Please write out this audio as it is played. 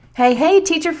Hey,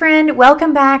 teacher friend,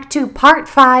 welcome back to part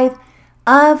 5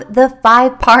 of the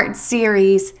 5-part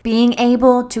series, being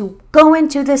able to go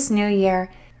into this new year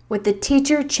with the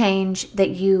teacher change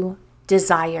that you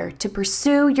desire, to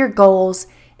pursue your goals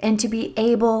and to be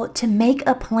able to make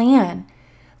a plan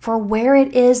for where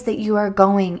it is that you are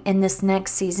going in this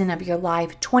next season of your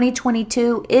life.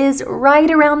 2022 is right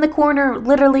around the corner,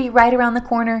 literally right around the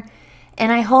corner.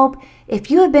 And I hope if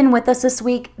you have been with us this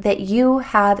week that you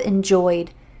have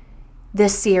enjoyed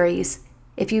this series.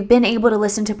 If you've been able to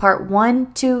listen to part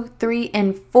 1, 2, 3,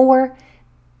 and 4,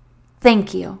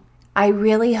 thank you. I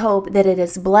really hope that it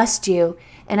has blessed you,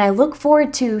 and I look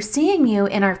forward to seeing you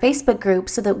in our Facebook group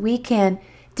so that we can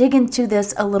dig into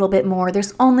this a little bit more.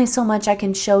 There's only so much I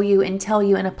can show you and tell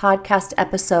you in a podcast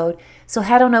episode. So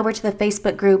head on over to the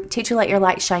Facebook group, Teacher Let Your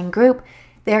Light Shine group.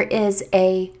 There is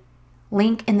a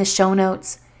link in the show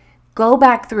notes. Go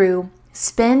back through,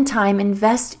 spend time,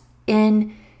 invest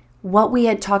in what we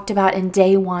had talked about in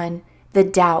day 1, the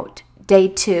doubt, day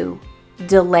 2,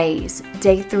 delays,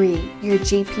 day 3, your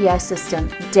GPS system,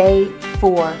 day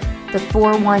 4, the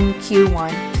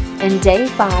 4-1-Q1, and day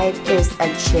 5 is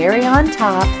a cherry on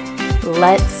top.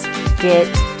 Let's get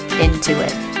into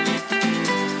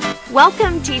it.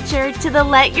 Welcome, teacher, to the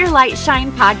Let Your Light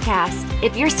Shine podcast.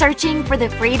 If you're searching for the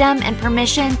freedom and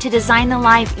permission to design the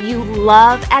life you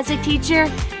love as a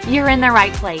teacher, you're in the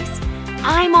right place.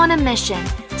 I'm on a mission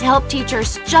to help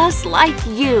teachers just like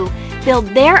you build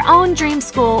their own dream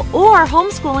school or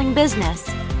homeschooling business.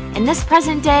 In this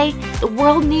present day, the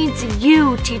world needs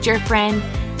you, teacher friend,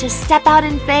 to step out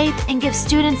in faith and give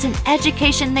students an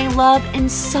education they love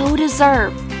and so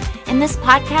deserve. In this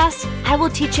podcast, I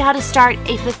will teach you how to start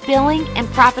a fulfilling and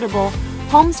profitable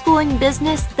homeschooling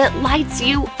business that lights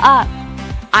you up.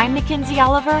 I'm Mackenzie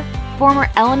Oliver, former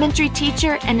elementary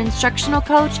teacher and instructional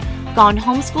coach, gone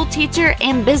homeschool teacher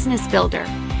and business builder.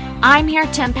 I'm here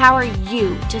to empower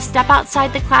you to step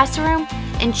outside the classroom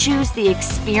and choose the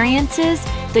experiences,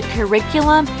 the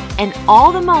curriculum, and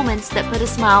all the moments that put a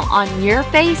smile on your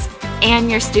face and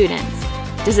your students.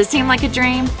 Does it seem like a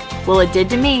dream? Well, it did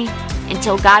to me,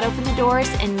 until God opened the doors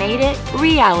and made it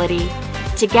reality.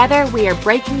 Together, we are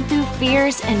breaking through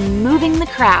fears and moving the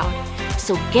crowd.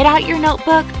 So get out your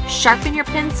notebook, sharpen your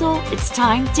pencil. It's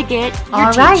time to get your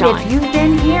All teach right, on. if you've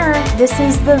been here, this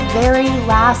is the very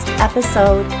last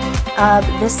episode of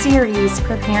the series,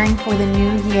 preparing for the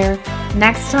new year.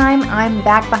 Next time I'm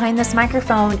back behind this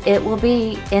microphone, it will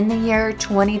be in the year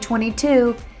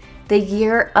 2022, the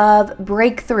year of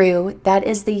breakthrough. That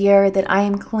is the year that I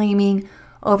am claiming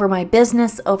over my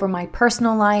business, over my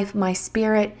personal life, my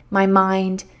spirit, my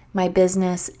mind, my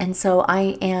business. And so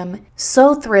I am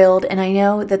so thrilled, and I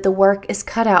know that the work is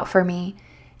cut out for me.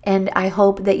 And I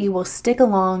hope that you will stick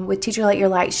along with Teacher Let Your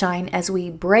Light Shine as we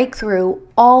break through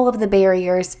all of the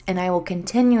barriers, and I will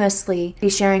continuously be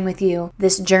sharing with you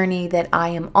this journey that I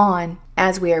am on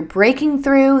as we are breaking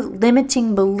through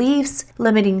limiting beliefs,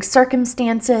 limiting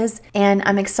circumstances, and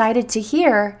I'm excited to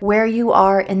hear where you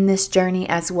are in this journey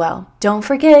as well. Don't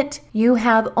forget, you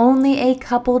have only a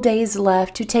couple days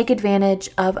left to take advantage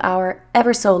of our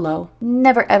ever so low,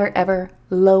 never ever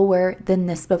lower than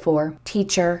this before,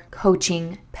 teacher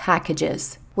coaching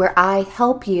packages, where I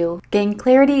help you gain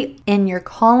clarity in your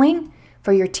calling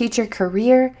for your teacher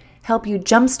career, help you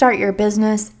jumpstart your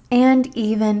business, and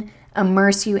even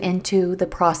immerse you into the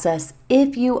process.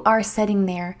 If you are sitting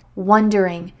there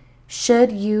wondering,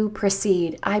 should you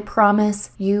proceed, I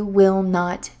promise you will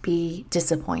not be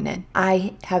disappointed.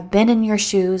 I have been in your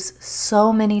shoes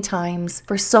so many times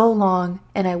for so long,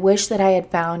 and I wish that I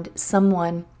had found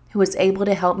someone who was able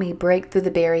to help me break through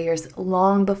the barriers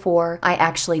long before I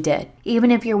actually did. Even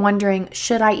if you're wondering,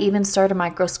 should I even start a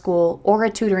micro school or a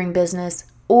tutoring business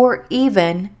or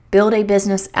even build a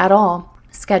business at all,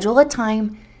 schedule a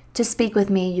time to speak with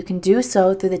me. You can do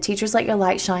so through the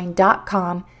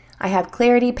teachersletyourlightshine.com. I have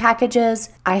clarity packages,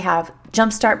 I have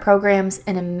jumpstart programs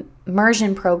and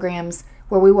immersion programs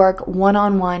where we work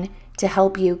one-on-one to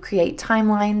help you create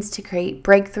timelines, to create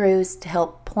breakthroughs, to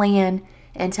help plan,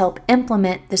 and to help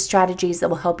implement the strategies that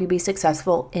will help you be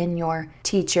successful in your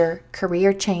teacher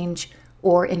career change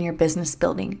or in your business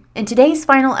building. In today's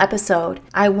final episode,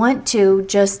 I want to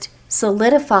just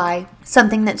solidify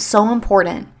something that's so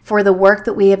important for the work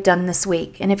that we have done this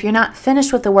week. And if you're not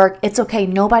finished with the work, it's okay.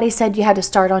 Nobody said you had to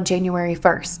start on January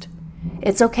 1st.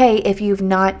 It's okay if you've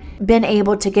not been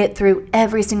able to get through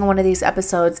every single one of these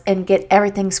episodes and get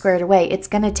everything squared away. It's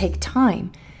going to take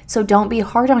time. So don't be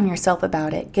hard on yourself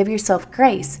about it. Give yourself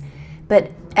grace. but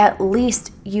at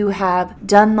least you have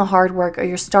done the hard work, or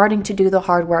you're starting to do the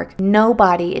hard work.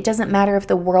 Nobody, it doesn't matter if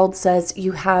the world says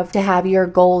you have to have your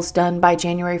goals done by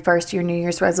January 1st, your New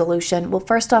Year's resolution. Well,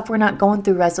 first off, we're not going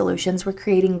through resolutions. We're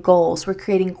creating goals. We're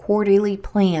creating quarterly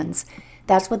plans.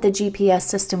 That's what the GPS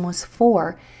system was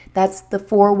for. That's the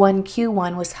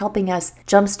 4-1-Q1 was helping us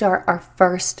jumpstart our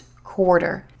first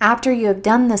quarter. After you have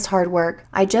done this hard work,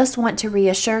 I just want to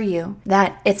reassure you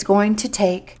that it's going to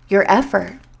take your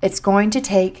effort. It's going to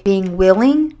take being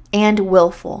willing and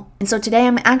willful. And so today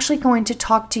I'm actually going to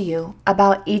talk to you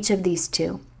about each of these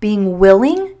two, being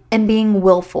willing and being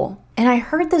willful. And I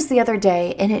heard this the other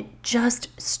day and it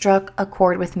just struck a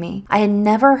chord with me. I had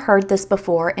never heard this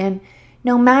before, and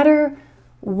no matter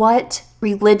what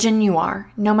religion you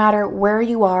are, no matter where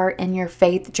you are in your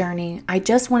faith journey, I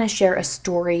just want to share a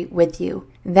story with you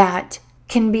that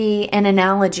can be an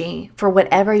analogy for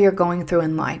whatever you're going through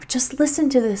in life. Just listen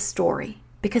to this story,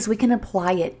 because we can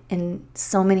apply it in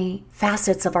so many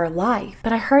facets of our life.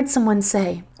 But I heard someone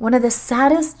say, one of the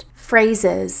saddest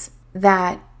phrases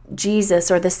that Jesus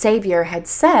or the Savior had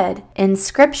said in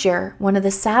Scripture, one of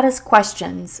the saddest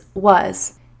questions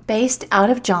was based out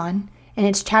of John, and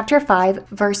it's chapter 5,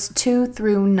 verse 2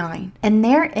 through 9. And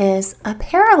there is a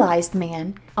paralyzed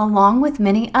man, along with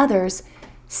many others,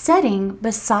 sitting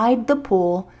beside the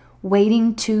pool,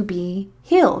 waiting to be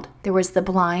healed. There was the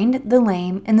blind, the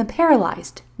lame, and the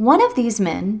paralyzed. One of these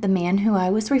men, the man who I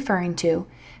was referring to,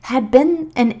 had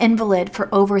been an invalid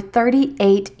for over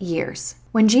 38 years.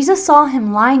 When Jesus saw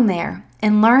him lying there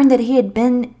and learned that he had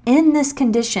been in this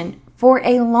condition for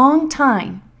a long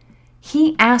time,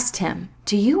 he asked him,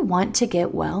 "Do you want to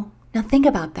get well?" Now think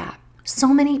about that. So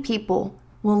many people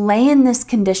will lay in this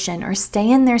condition or stay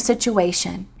in their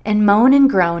situation and moan and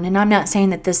groan. And I'm not saying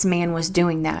that this man was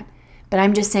doing that, but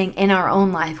I'm just saying in our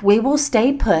own life, we will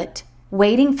stay put,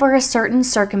 waiting for a certain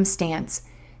circumstance,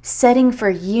 setting for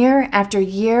year after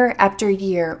year after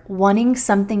year, wanting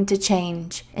something to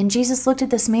change. And Jesus looked at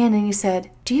this man and he said,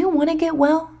 "Do you want to get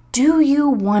well? Do you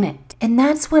want it?" And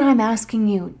that's what I'm asking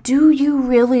you. Do you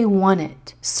really want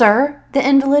it? "Sir," the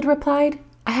invalid replied,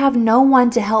 "I have no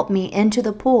one to help me into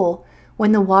the pool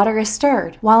when the water is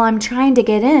stirred. While I'm trying to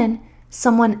get in,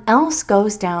 someone else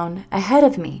goes down ahead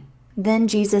of me." Then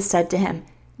Jesus said to him,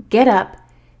 "Get up,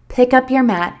 pick up your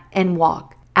mat, and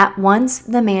walk." At once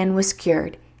the man was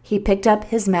cured. He picked up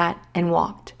his mat and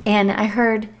walked. And I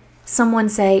heard someone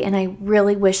say, and I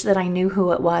really wish that I knew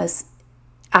who it was.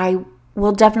 I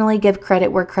will definitely give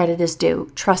credit where credit is due.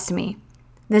 Trust me.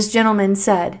 This gentleman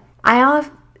said, I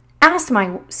asked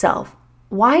myself,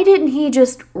 why didn't he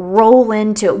just roll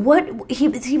into what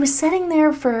he was sitting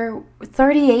there for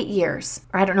 38 years?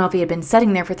 Or I don't know if he had been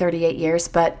sitting there for 38 years,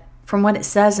 but from what it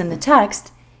says in the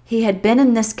text, he had been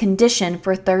in this condition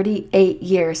for 38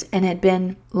 years and had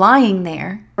been lying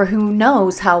there for who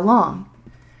knows how long.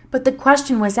 But the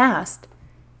question was asked,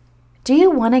 do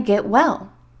you want to get well?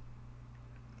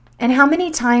 And how many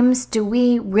times do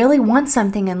we really want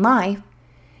something in life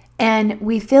and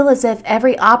we feel as if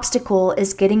every obstacle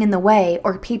is getting in the way,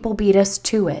 or people beat us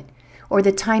to it, or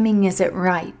the timing isn't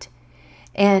right?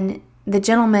 And the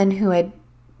gentleman who had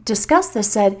discussed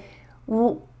this said,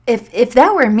 well, if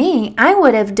that were me, I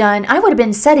would have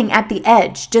been sitting at the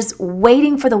edge, just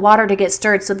waiting for the water to get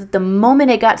stirred so that the moment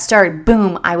it got stirred,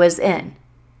 boom, I was in.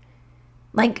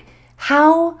 Like,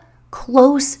 how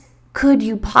close could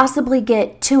you possibly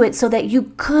get to it so that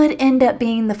you could end up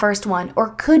being the first one? Or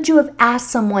could you have asked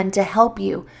someone to help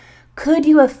you? Could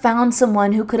you have found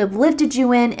someone who could have lifted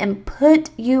you in and put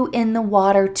you in the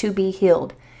water to be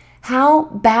healed? How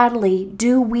badly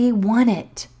do we want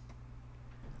it?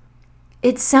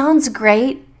 It sounds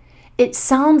great. It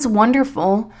sounds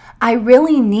wonderful. I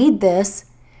really need this,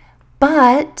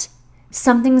 but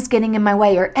something's getting in my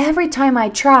way, or every time I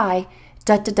try,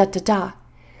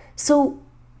 So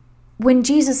when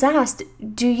Jesus asked,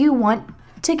 do you want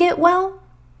to get well?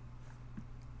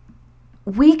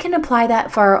 We can apply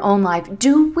that for our own life.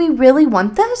 Do we really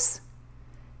want this?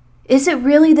 Is it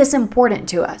really this important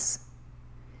to us?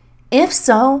 If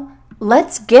so,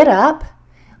 let's get up,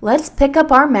 let's pick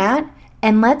up our mat,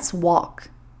 and let's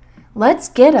walk. Let's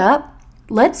get up,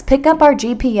 let's pick up our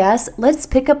GPS, let's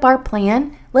pick up our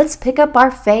plan, let's pick up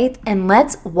our faith, and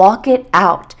let's walk it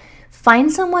out.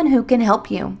 Find someone who can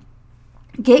help you.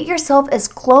 Get yourself as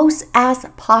close as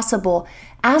possible.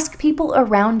 Ask people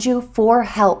around you for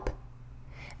help.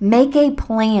 Make a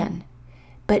plan,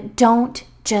 but don't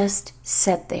just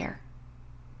sit there.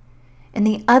 And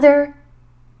the other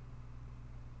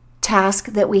task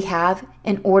that we have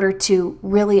in order to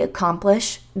really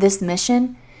accomplish this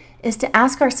mission is to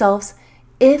ask ourselves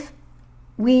if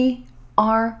we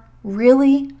are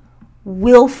really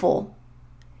willful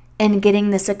in getting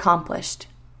this accomplished?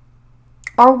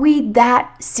 Are we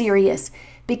that serious?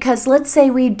 Because let's say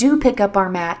we do pick up our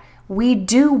mat, we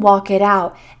do walk it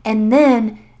out, and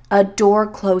then a door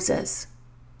closes,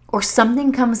 or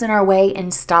something comes in our way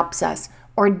and stops us,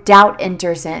 or doubt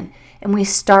enters in and we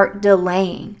start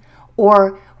delaying,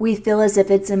 or we feel as if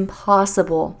it's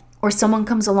impossible, or someone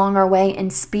comes along our way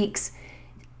and speaks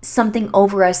something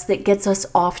over us that gets us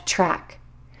off track.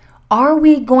 Are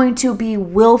we going to be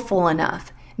willful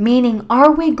enough? Meaning,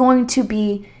 are we going to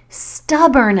be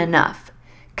stubborn enough,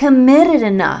 committed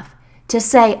enough to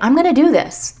say, I'm going to do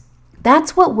this?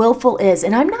 That's what willful is.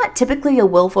 And I'm not typically a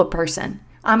willful person.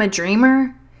 I'm a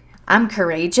dreamer. I'm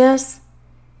courageous.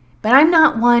 But I'm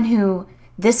not one who,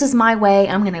 this is my way,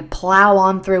 I'm going to plow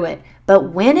on through it.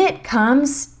 But when it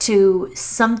comes to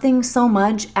something so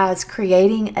much as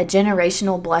creating a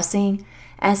generational blessing,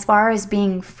 as far as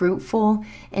being fruitful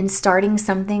and starting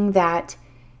something that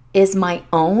is my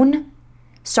own,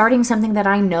 starting something that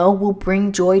I know will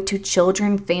bring joy to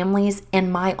children, families,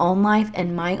 and my own life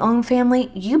and my own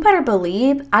family, you better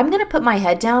believe I'm going to put my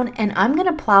head down and I'm going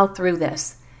to plow through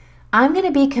this. I'm going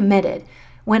to be committed.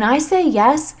 When I say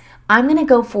yes, I'm going to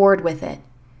go forward with it.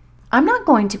 I'm not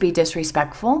going to be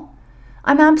disrespectful.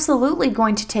 I'm absolutely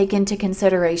going to take into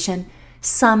consideration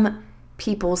some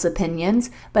people's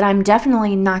opinions, but I'm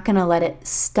definitely not going to let it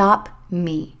stop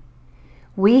me.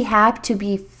 We have to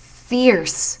be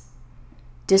fierce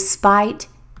despite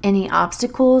any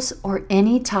obstacles or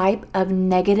any type of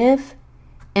negative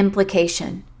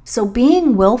implication. So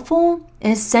being willful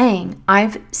is saying,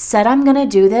 I've said I'm going to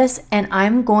do this and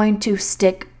I'm going to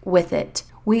stick with it.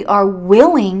 We are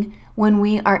willing when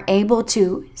we are able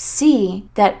to see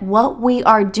that what we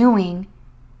are doing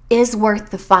is worth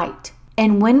the fight.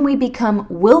 And when we become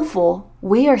willful,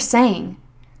 we are saying,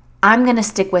 I'm going to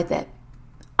stick with it.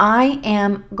 I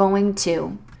am going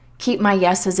to keep my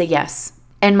yes as a yes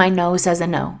and my no's as a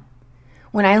no.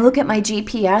 When I look at my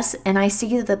GPS and I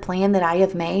see the plan that I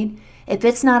have made, if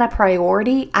it's not a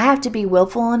priority, I have to be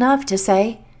willful enough to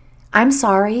say, I'm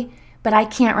sorry, but I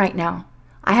can't right now.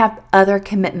 I have other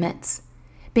commitments.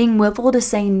 Being willful to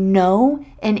say no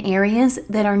in areas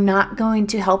that are not going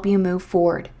to help you move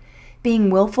forward. Being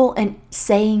willful and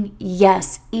saying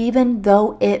yes, even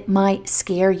though it might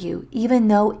scare you, even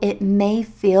though it may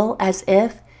feel as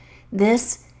if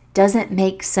this doesn't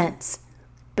make sense.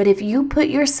 But if you put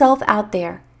yourself out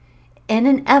there in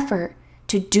an effort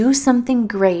to do something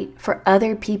great for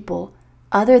other people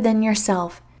other than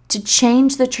yourself, to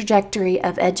change the trajectory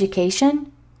of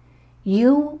education,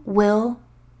 you will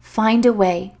find a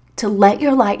way to let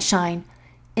your light shine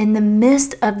in the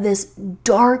midst of this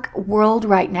dark world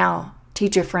right now,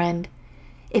 teacher friend.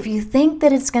 If you think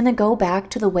that it's going to go back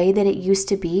to the way that it used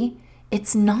to be,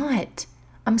 it's not.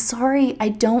 I'm sorry, I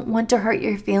don't want to hurt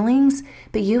your feelings,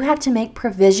 but you have to make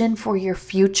provision for your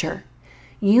future.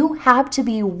 You have to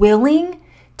be willing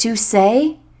to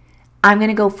say, I'm going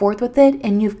to go forth with it,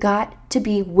 and you've got to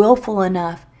be willful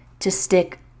enough to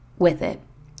stick with it.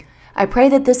 I pray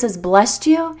that this has blessed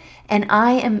you, and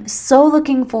I am so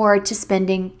looking forward to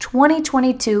spending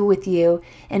 2022 with you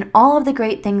and all of the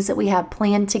great things that we have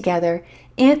planned together.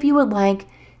 If you would like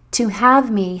to have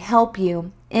me help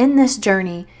you in this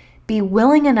journey, be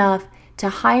willing enough to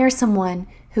hire someone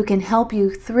who can help you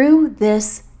through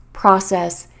this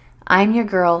process. I'm your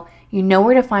girl. You know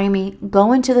where to find me.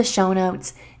 Go into the show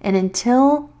notes. And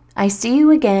until I see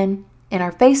you again in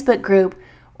our Facebook group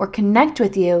or connect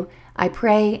with you, I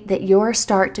pray that your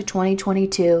start to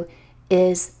 2022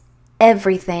 is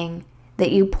everything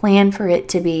that you plan for it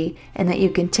to be, and that you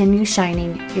continue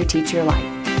shining your teacher light.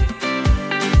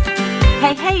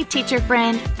 Hey, teacher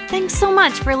friend. Thanks so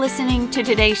much for listening to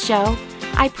today's show.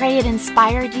 I pray it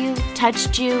inspired you,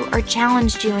 touched you, or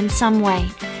challenged you in some way,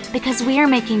 because we are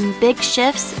making big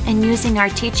shifts and using our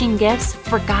teaching gifts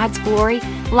for God's glory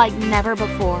like never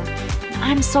before.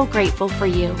 I'm so grateful for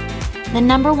you. The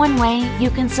number one way you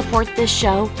can support this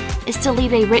show is to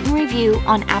leave a written review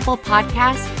on Apple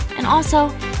Podcasts, and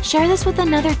also share this with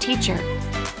another teacher.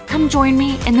 Come join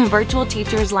me in the Virtual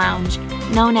Teachers Lounge,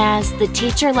 known as the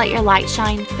Teacher Let Your Light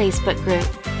Shine Facebook group.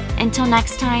 Until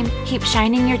next time, keep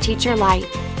shining your teacher light.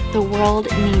 The world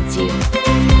needs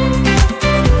you.